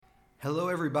Hello,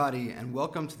 everybody, and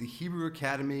welcome to the Hebrew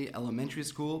Academy Elementary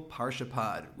School Parsha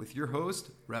Pod with your host,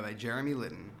 Rabbi Jeremy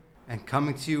Litton. And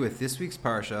coming to you with this week's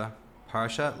Parsha,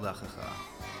 Parshat Lech-Lecha.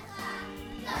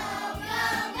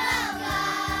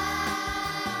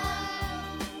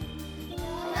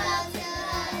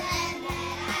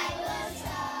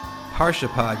 Parsha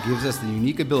Pod gives us the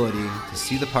unique ability to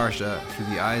see the Parsha through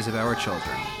the eyes of our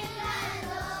children.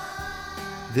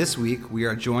 This week, we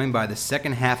are joined by the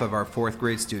second half of our fourth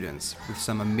grade students with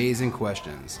some amazing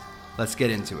questions. Let's get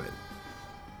into it.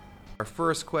 Our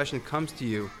first question comes to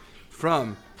you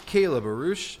from Caleb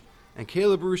Arush, and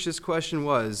Caleb Arush's question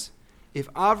was, if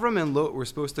Avram and Lot were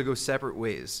supposed to go separate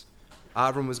ways,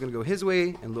 Avram was going to go his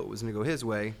way and Lot was going to go his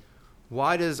way,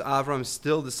 why does Avram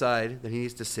still decide that he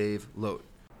needs to save Lot?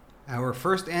 Our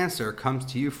first answer comes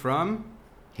to you from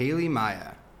Haley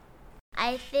Maya.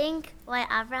 I think why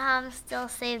Abraham still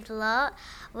saved Lot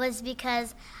was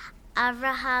because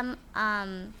Abraham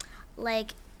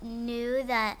knew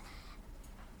that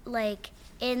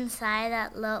inside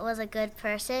that Lot was a good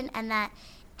person, and that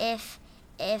if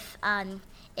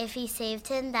he saved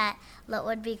him, that Lot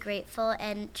would be grateful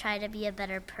and try to be a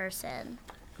better person.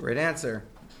 Great answer.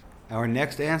 Our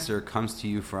next answer comes to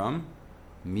you from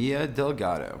Mia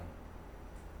Delgado.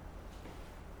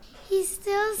 He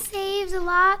still saved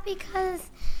Lot because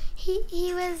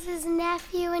he was his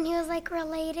nephew and he was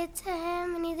related to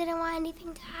him and he didn't want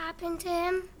anything to happen to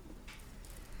him.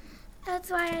 That's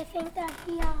why I think that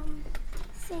he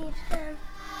saved him.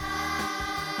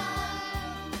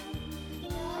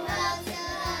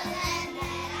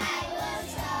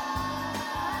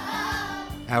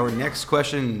 Our next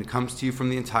question comes to you from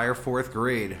the entire fourth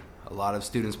grade. A lot of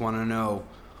students want to know,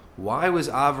 why was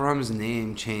Avram's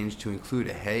name changed to include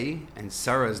a hey and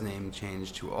Sarah's name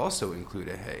changed to also include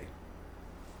a hey?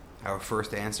 Our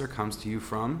first answer comes to you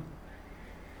from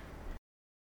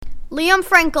Liam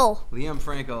Frankel. Liam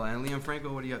Frankel. And Liam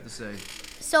Frankel, what do you have to say?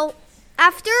 So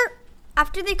after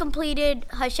they completed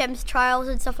Hashem's trials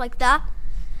and stuff like that,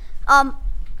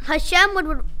 Hashem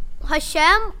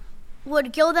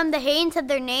would give them the hey instead of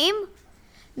their name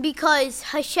because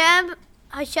Hashem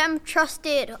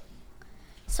trusted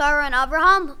Sarah and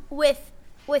Abraham with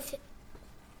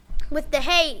the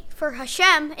hey for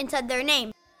Hashem instead of their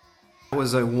name. That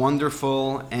was a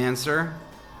wonderful answer.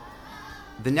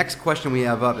 The next question we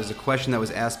have up is a question that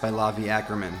was asked by Lavi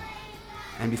Ackerman.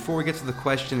 And before we get to the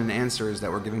question and answers that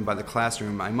were given by the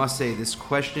classroom, I must say this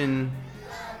question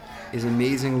is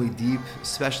amazingly deep,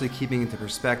 especially keeping into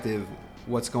perspective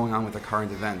what's going on with the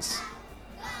current events.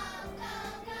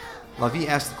 Lavi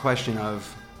asked the question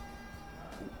of,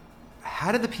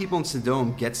 how did the people in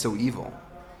Sodom get so evil?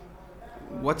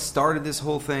 What started this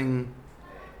whole thing?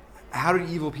 How did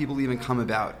evil people even come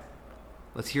about?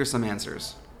 Let's hear some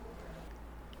answers.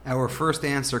 Our first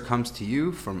answer comes to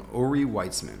you from Ori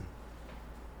Weitzman.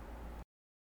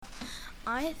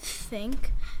 I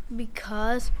think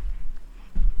because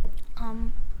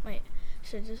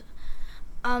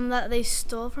that they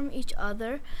stole from each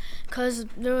other because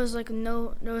there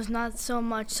was not so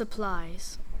much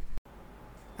supplies.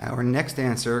 Our next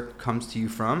answer comes to you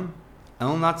from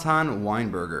Elnatan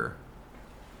Weinberger.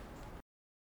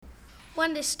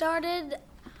 When they started,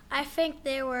 I think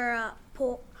they were a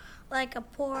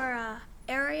poor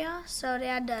area, so they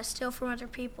had to steal from other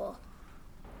people.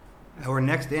 Our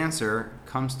next answer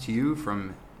comes to you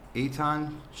from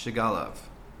Eitan Shigalov.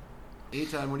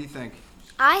 Eitan, what do you think?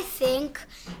 I think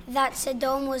that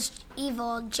Sodom was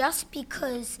evil just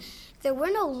because there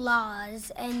were no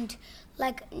laws and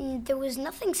there was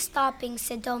nothing stopping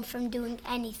Sodom from doing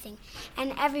anything,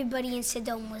 and everybody in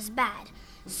Sodom was bad,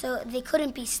 so they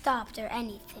couldn't be stopped or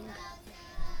anything.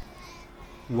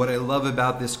 What I love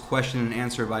about this question and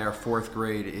answer by our fourth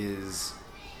grade is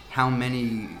how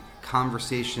many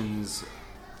conversations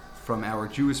from our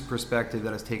Jewish perspective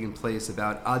that has taken place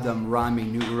about Adam Rami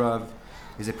Nurav.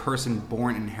 Is a person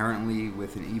born inherently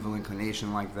with an evil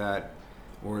inclination like that,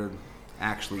 or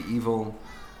actually evil?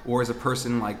 Or is a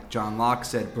person, like John Locke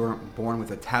said, born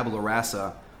with a tabula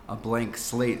rasa, a blank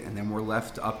slate, and then we're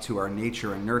left up to our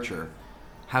nature and nurture?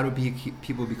 How do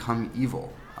people become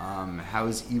evil? How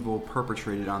is evil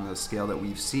perpetrated on the scale that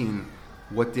we've seen?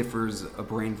 What differs a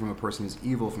brain from a person who's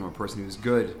evil from a person who's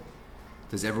good?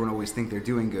 Does everyone always think they're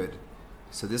doing good?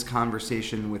 So this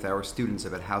conversation with our students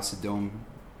about how Sodom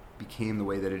became the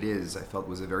way that it is, I felt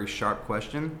was a very sharp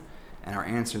question, and our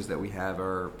answers that we have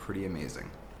are pretty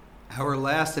amazing. Our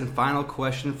last and final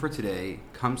question for today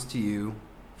comes to you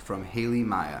from Haley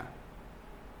Maya.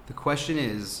 The question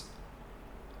is,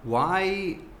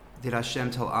 why did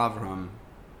Hashem tell Avram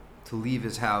to leave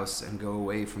his house and go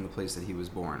away from the place that he was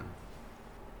born?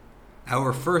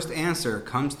 Our first answer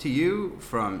comes to you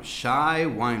from Shai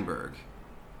Weinberg.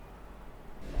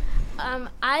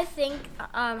 I think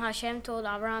Hashem told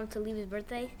Abraham to leave his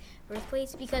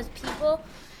birthplace because people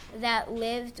that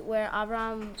lived where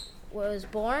Abraham was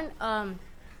born,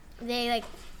 they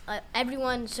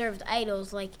everyone served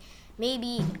idols. Like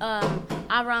maybe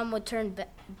Abraham would turn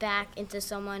back into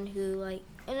someone who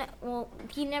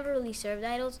he never really served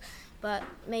idols, but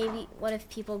maybe what if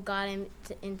people got him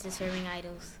into serving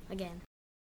idols again?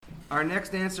 Our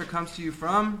next answer comes to you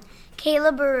from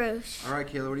Kayla Baruch. All right,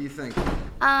 Kayla, what do you think?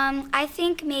 I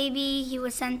think maybe he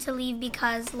was sent to leave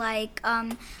because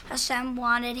Hashem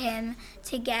wanted him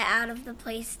to get out of the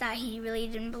place that he really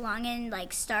didn't belong in,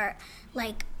 start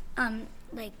a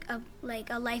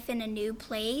life in a new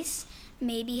place.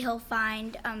 Maybe he'll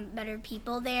find better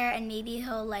people there, and maybe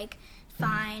he'll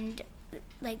find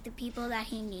the people that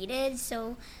he needed,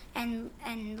 and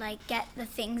get the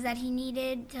things that he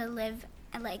needed to live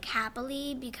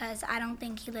happily, because I don't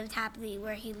think he lived happily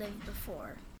where he lived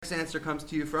before. Next answer comes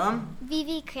to you from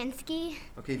Vivi Krinsky.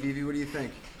 Okay, Vivi, what do you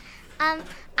think?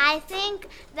 I think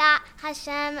that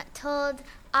Hashem told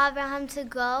Abraham to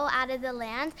go out of the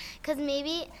land because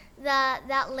maybe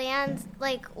that land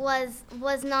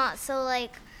was not so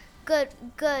good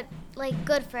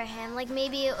for him.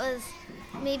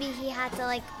 Maybe he had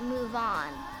to move on.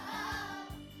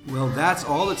 Well, that's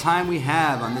all the time we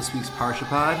have on this week's Parsha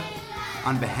Pod.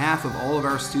 On behalf of all of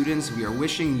our students, we are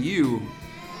wishing you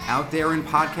out there in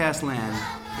podcast land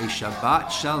a Shabbat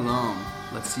Shalom.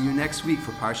 Let's see you next week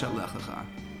for Parshat Lech-Lecha.